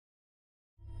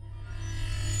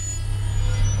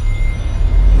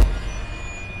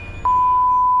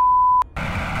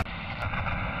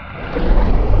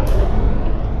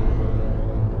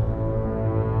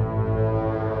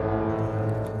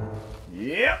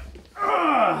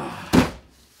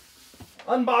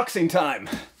Unboxing time.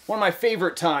 One of my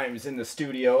favorite times in the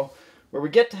studio, where we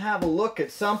get to have a look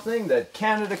at something that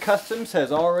Canada Customs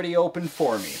has already opened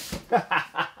for me.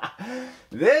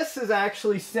 This is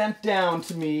actually sent down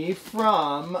to me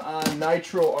from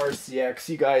NitroRCX.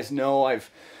 You guys know I've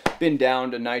been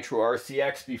down to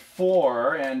NitroRCX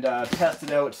before and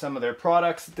tested out some of their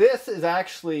products. This is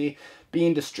actually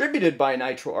being distributed by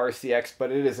NitroRCX,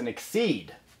 but it is an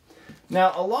Exceed.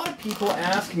 Now, a lot of people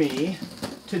ask me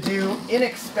to do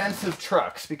inexpensive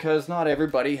trucks because not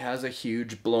everybody has a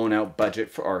huge blown out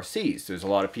budget for RCs. There's a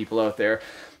lot of people out there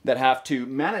that have to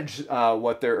manage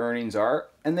what their earnings are,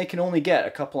 and they can only get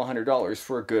a couple of $100s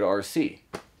for a good RC.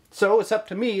 So it's up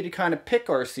to me to kind of pick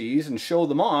RCs and show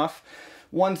them off,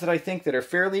 ones that I think that are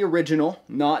fairly original,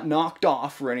 not knocked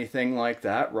off or anything like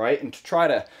that, right? And to try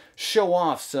to show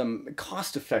off some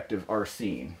cost-effective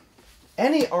RCing.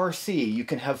 Any RC you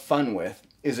can have fun with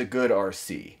is a good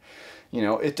RC. You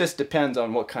know, it just depends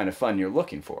on what kind of fun you're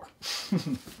looking for.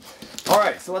 All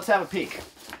right, so let's have a peek.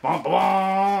 Bum,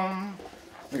 bum.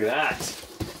 Look at that.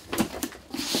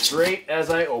 Straight as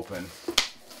I open.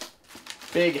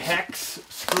 Big hex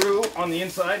screw on the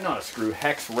inside. Not a screw,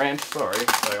 hex wrench, sorry.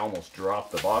 I almost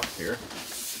dropped the box here.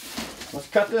 Let's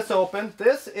cut this open.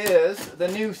 This is the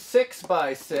new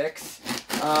 6x6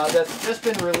 that's just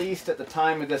been released at the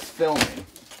time of this filming.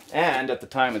 And at the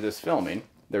time of this filming,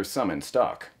 there's some in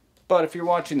stock. But if you're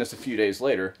watching this a few days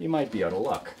later, you might be out of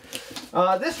luck.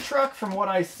 This truck, from what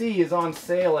I see, is on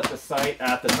sale at the site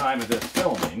at the time of this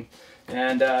filming.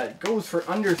 And it goes for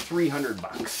under 300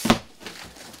 bucks.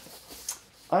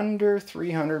 Under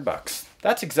 300 bucks.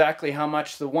 That's exactly how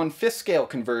much the 1/5 scale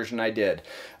conversion I did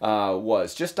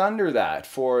was. Just under that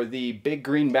for the big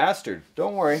green bastard.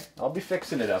 Don't worry, I'll be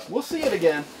fixing it up. We'll see it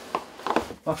again.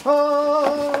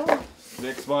 Aha!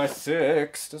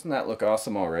 6x6. Doesn't that look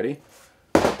awesome already?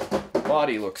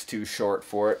 Body looks too short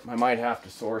for it. I might have to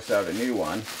source out a new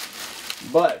one.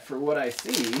 But for what I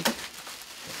see,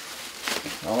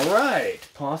 all right,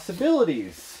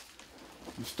 possibilities.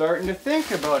 I'm starting to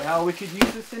think about how we could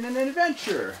use this in an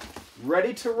adventure.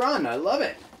 Ready to run. I love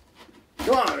it.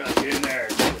 Come on, let's get in there.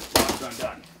 Get this box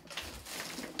undone.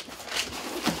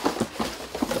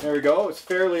 There we go. It's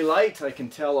fairly light, I can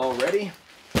tell already.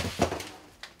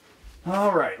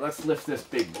 All right, let's lift this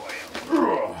big boy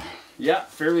up. Yeah,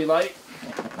 fairly light.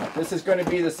 This is going to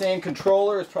be the same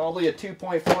controller. It's probably a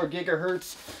 2.4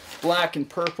 gigahertz black and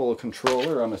purple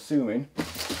controller, I'm assuming.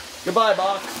 Goodbye,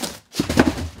 box.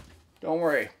 Don't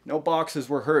worry, no boxes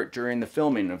were hurt during the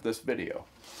filming of this video.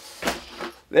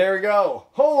 There we go.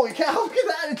 Holy cow, look at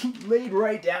that. It laid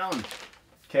right down.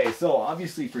 Okay, so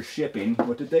obviously for shipping,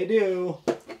 what did they do?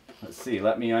 Let's see,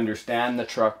 let me understand the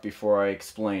truck before I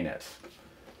explain it.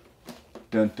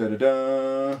 Dun dun dun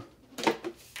dun.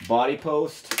 Body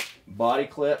post, body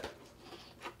clip,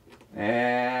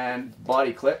 and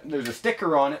body clip. There's a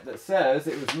sticker on it that says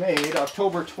it was made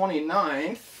October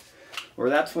 29th, or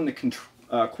that's when the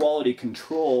quality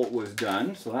control was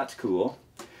done, so that's cool.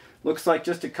 Looks like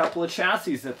just a couple of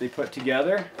chassis that they put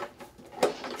together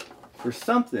for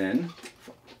something.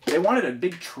 They wanted a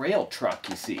big trail truck,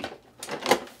 you see.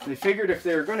 They figured if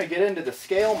they were going to get into the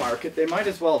scale market, they might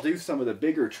as well do some of the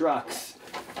bigger trucks.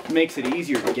 It makes it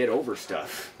easier to get over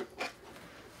stuff.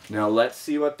 Now let's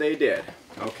see what they did.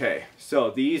 Okay,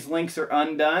 so these links are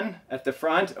undone at the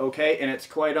front, okay, and it's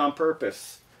quite on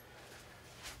purpose.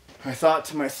 I thought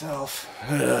to myself,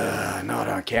 not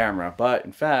on camera, but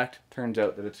in fact, turns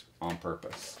out that it's on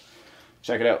purpose.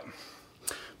 Check it out.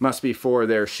 Must be for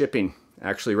their shipping.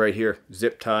 Actually right here,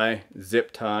 zip tie,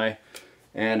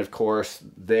 and of course,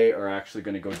 they are actually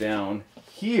going to go down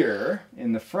here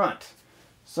in the front.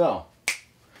 So,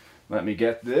 let me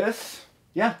get this.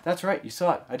 Yeah, that's right, you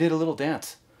saw it. I did a little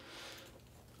dance.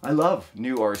 I love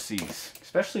new RCs,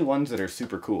 especially ones that are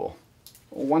super cool.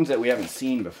 Ones that we haven't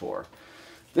seen before.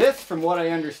 This, from what I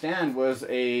understand, was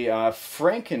a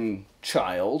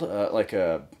Frankenchild, like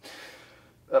a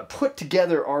put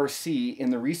together RC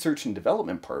in the research and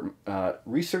development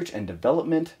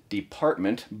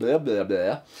department, blah blah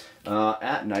blah,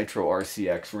 at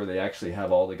NitroRCX, where they actually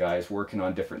have all the guys working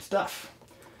on different stuff.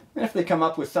 And if they come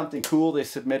up with something cool, they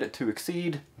submit it to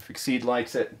Exceed. If Exceed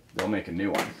likes it, they'll make a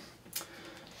new one.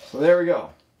 So there we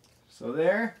go. So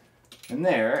there and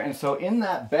there, and so in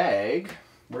that bag,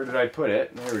 where did I put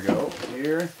it? There we go.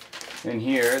 Here and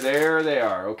here. There they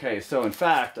are. Okay, so in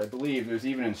fact, I believe there's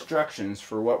even instructions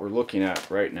for what we're looking at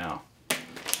right now.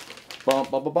 Bum,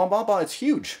 bum, bum, bum, bum, bum. It's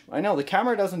huge. I know the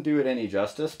camera doesn't do it any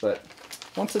justice, but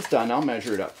once it's done, I'll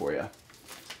measure it up for you.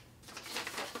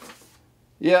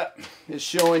 Yeah, it's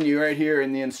showing you right here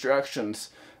in the instructions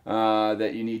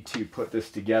that you need to put this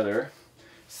together.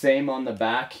 Same on the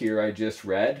back here I just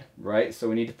read, right? So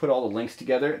we need to put all the links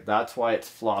together. That's why it's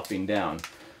flopping down.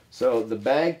 So the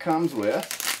bag comes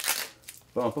with,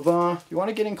 you want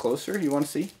to get in closer? You want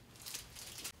to see?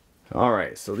 All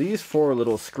right, so these 4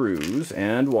 little screws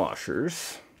and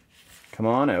washers come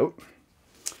on out.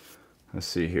 Let's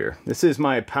see here. This is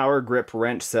my power grip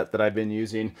wrench set that I've been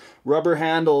using. Rubber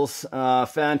handles,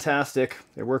 fantastic.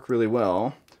 They work really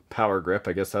well. Power grip,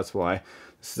 I guess that's why.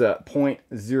 This is a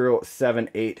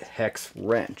 0.078 hex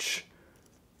wrench.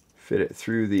 Fit it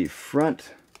through the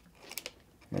front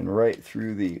and right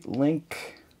through the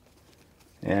link.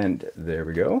 And there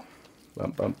we go.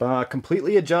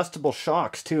 Completely adjustable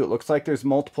shocks too. It looks like there's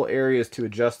multiple areas to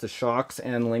adjust the shocks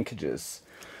and linkages.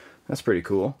 That's pretty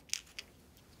cool.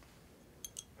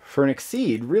 For an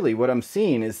Exceed, really what I'm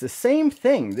seeing is the same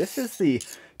thing. This is the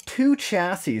 2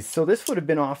 chassis. So this would have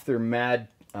been off their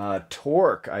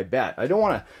MadTorque, I bet. I don't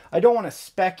want to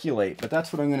speculate, but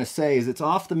that's what I'm going to say is it's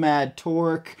off the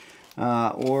MadTorque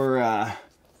or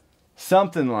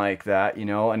something like that, you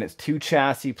know, and it's 2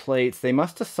 chassis plates. They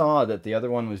must have saw that the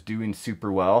other one was doing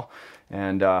super well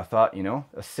and thought, you know,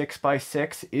 a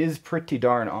 6x6 is pretty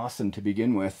darn awesome to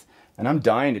begin with. And I'm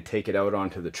dying to take it out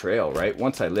onto the trail, right?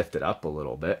 Once I lift it up a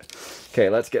little bit. Okay,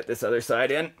 let's get this other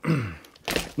side in.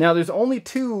 Now there's only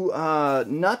 2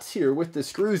 nuts here with the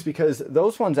screws because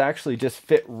those ones actually just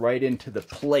fit right into the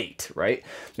plate, right?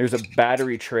 There's a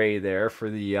battery tray there for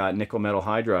the nickel metal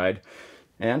hydride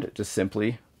and it just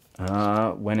simply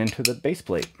went into the base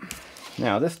plate.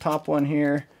 Now this top one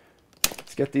here,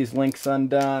 let's get these links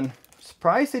undone.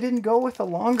 Surprised they didn't go with a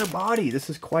longer body. This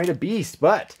is quite a beast,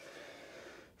 but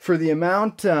for the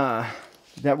amount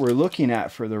that we're looking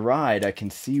at for the ride, I can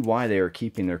see why they are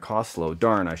keeping their costs low.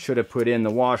 Darn, I should have put in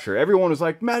the washer. Everyone was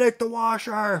like, medic the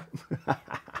washer.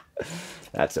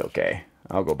 That's okay.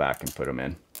 I'll go back and put them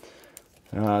in.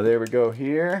 There we go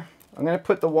here. I'm going to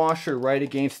put the washer right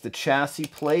against the chassis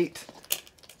plate.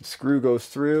 The screw goes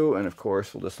through, and of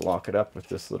course, we'll just lock it up with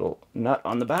this little nut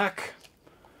on the back.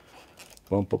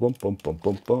 Bum, bum, bum, bum, bum,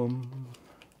 bum, bum.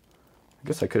 I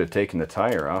guess I could have taken the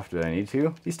tire off. Did I need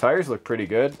to? These tires look pretty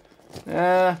good.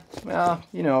 Well,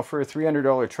 you know, for a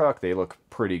 $300 truck, they look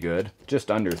pretty good. Just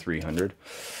under 300.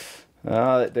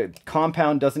 The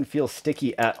compound doesn't feel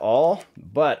sticky at all,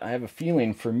 but I have a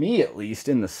feeling, for me at least,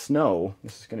 in the snow,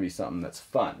 this is going to be something that's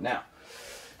fun. Now,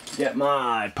 get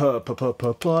my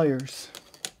pliers.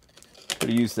 Could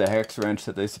have used the hex wrench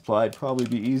that they supplied. Probably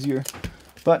be easier,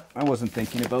 but I wasn't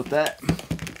thinking about that.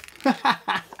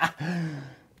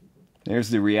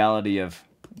 There's the reality of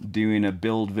doing a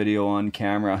build video on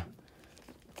camera.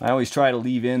 I always try to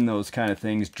leave in those kind of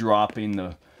things, dropping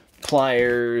the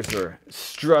pliers or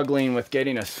struggling with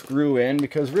getting a screw in,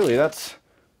 because really that's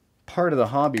part of the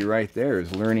hobby right there,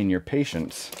 is learning your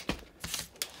patience.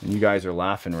 And you guys are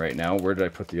laughing right now. Where did I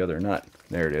put the other nut?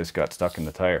 There it is, got stuck in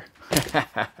the tire.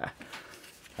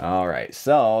 All right,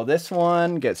 so this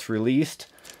one gets released,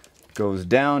 goes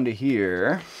down to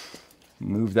here.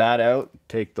 Move that out,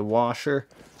 take the washer,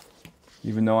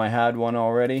 even though I had one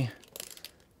already,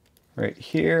 right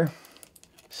here,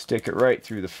 stick it right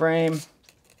through the frame.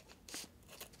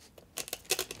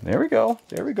 There we go,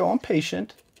 I'm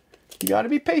patient. You gotta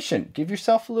be patient, give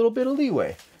yourself a little bit of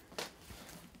leeway.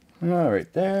 All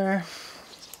right, there.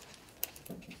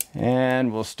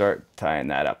 And we'll start tying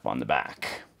that up on the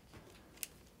back.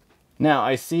 Now,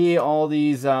 I see all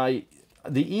these, the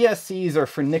ESCs are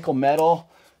for nickel metal.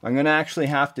 I'm going to actually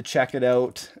have to check it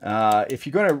out. If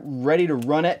you're going to ready to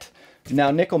run it,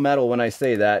 now nickel metal, when I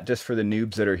say that, just for the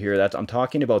noobs that are here, I'm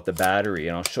talking about the battery,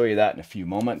 and I'll show you that in a few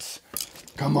moments.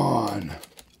 Come on.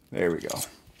 There we go.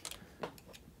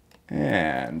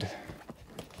 And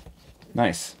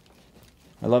nice.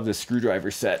 I love this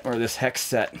screwdriver set, or this hex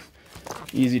set.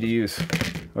 Easy to use.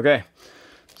 Okay,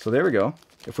 so there we go.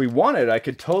 If we wanted, I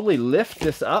could totally lift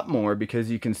this up more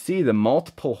because you can see the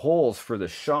multiple holes for the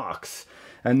shocks.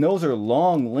 And those are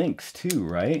long links too,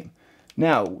 right?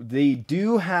 Now, they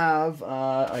do have,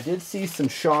 I did see some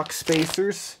shock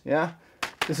spacers, yeah?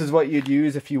 This is what you'd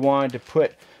use if you wanted to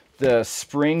put the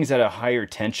springs at a higher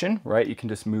tension, right? You can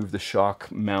just move the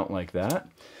shock mount like that.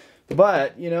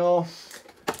 But, you know,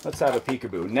 let's have a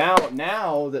peekaboo.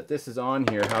 Now that this is on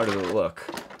here, how does it look?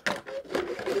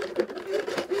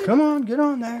 Come on, get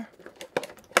on there.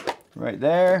 Right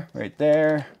there,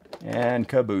 and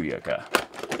kabooyaka.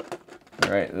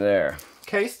 Right there.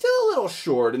 Okay, still a little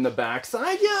short in the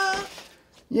backside, yeah.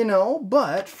 You know,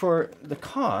 but for the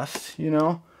cost, you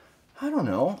know, I don't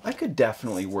know. I could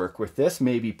definitely work with this.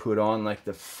 Maybe put on like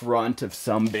the front of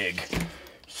some big,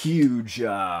 huge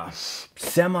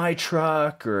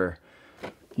semi-truck, or,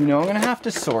 You know, I'm gonna have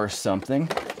to source something.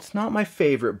 It's not my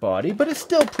favorite body, but it's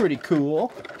still pretty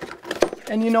cool.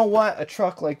 And you know what? A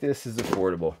truck like this is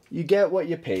affordable. You get what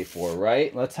you pay for,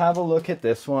 right? Let's have a look at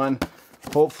this one.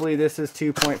 Hopefully this is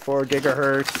 2.4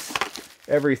 gigahertz.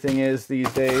 Everything is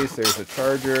these days. There's a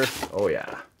charger. Oh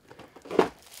yeah.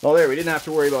 Well, there, we didn't have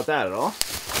to worry about that at all.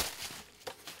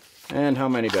 And how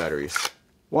many batteries?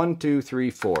 1, 2,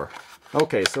 3, 4.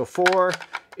 Okay, so 4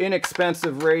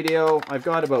 inexpensive radio. I've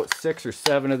got about 6 or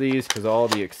 7 of these because all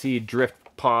the Exceed drift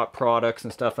pop products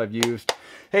and stuff I've used.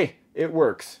 Hey, it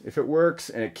works. If it works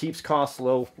and it keeps costs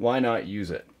low, why not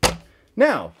use it?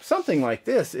 Now, something like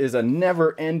this is a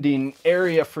never-ending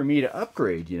area for me to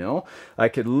upgrade, you know. I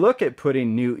could look at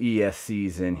putting new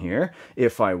ESCs in here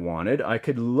if I wanted. I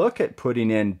could look at putting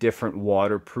in different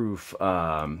waterproof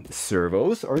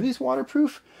servos. Are these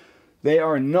waterproof? They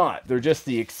are not. They're just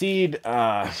the Exceed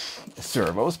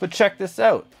servos. But check this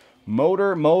out.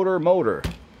 Motor, motor, motor.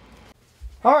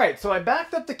 All right, so I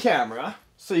backed up the camera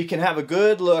so you can have a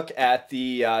good look at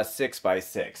the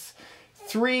 6x6.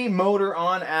 3 motor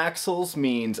on axles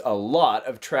means a lot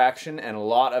of traction and a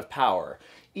lot of power.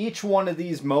 Each one of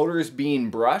these motors being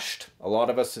brushed, a lot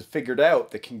of us have figured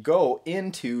out that can go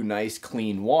into nice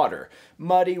clean water.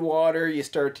 Muddy water, you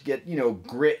start to get, you know,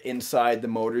 grit inside the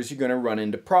motors, you're going to run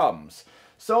into problems.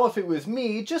 So if it was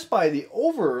me, just by the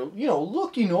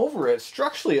looking over it,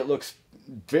 structurally it looks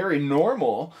very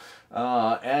normal.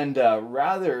 And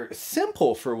rather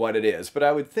simple for what it is, but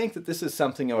I would think that this is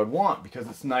something I would want because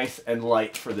it's nice and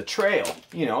light for the trail.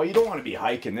 You know, you don't want to be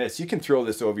hiking this. You can throw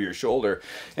this over your shoulder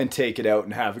and take it out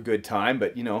and have a good time,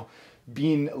 but you know,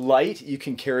 being light, you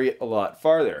can carry it a lot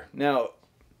farther. Now,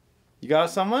 you got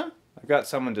someone? I've got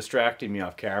someone distracting me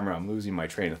off camera. I'm losing my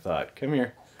train of thought. Come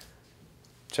here.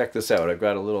 Check this out. I've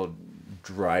got a little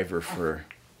driver for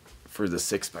the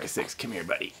 6x6. Come here,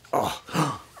 buddy.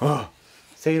 Oh.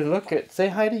 Say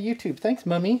hi to YouTube. Thanks,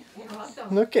 Mummy. You're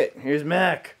welcome. Look it. Here's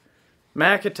Mac.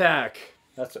 Mac Attack.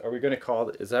 Are we gonna call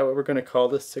it? Is that what we're gonna call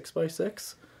this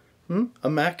 6x6? A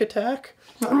Mac Attack?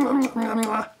 You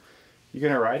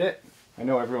gonna ride it? I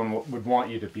know everyone would want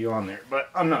you to be on there,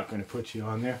 but I'm not gonna put you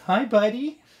on there. Hi,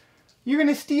 buddy. You're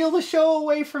gonna steal the show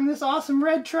away from this awesome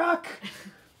red truck.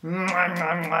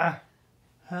 Hi.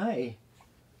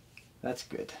 That's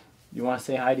good. You want to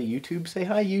say hi to YouTube? Say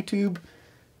hi, YouTube.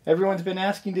 Everyone's been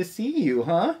asking to see you,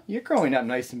 huh? You're growing up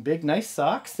nice and big. Nice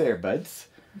socks there, buds.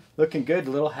 Looking good.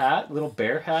 Little hat, little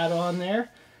bear hat on there.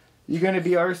 You gonna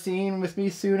be RCing with me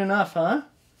soon enough, huh?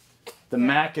 The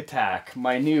Mac Attack,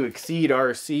 my new Exceed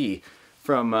RC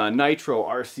from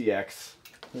NitroRCX.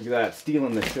 Look at that,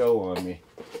 stealing the show on me.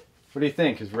 What do you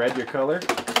think? Is red your color?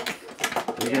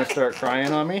 Are you gonna start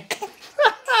crying on me?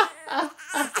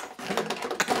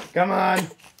 Come on.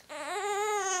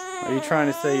 Are you trying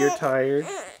to say you're tired?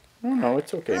 Oh, no,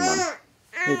 it's okay, Mom.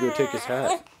 Maybe we'll take his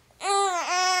hat.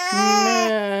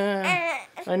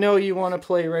 I know you want to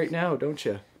play right now, don't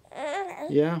you?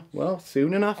 Yeah, well,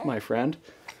 soon enough, my friend.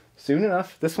 Soon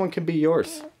enough. This one can be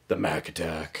yours. The Mac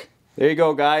Attack. There you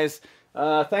go, guys.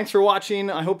 Thanks for watching.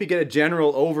 I hope you get a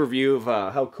general overview of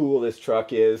how cool this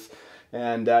truck is.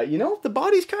 And, you know, the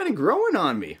body's kind of growing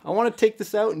on me. I want to take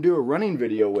this out and do a running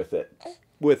video with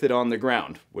it on the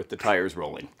ground, with the tires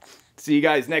rolling. See you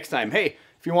guys next time. Hey,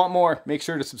 if you want more, make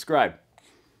sure to subscribe.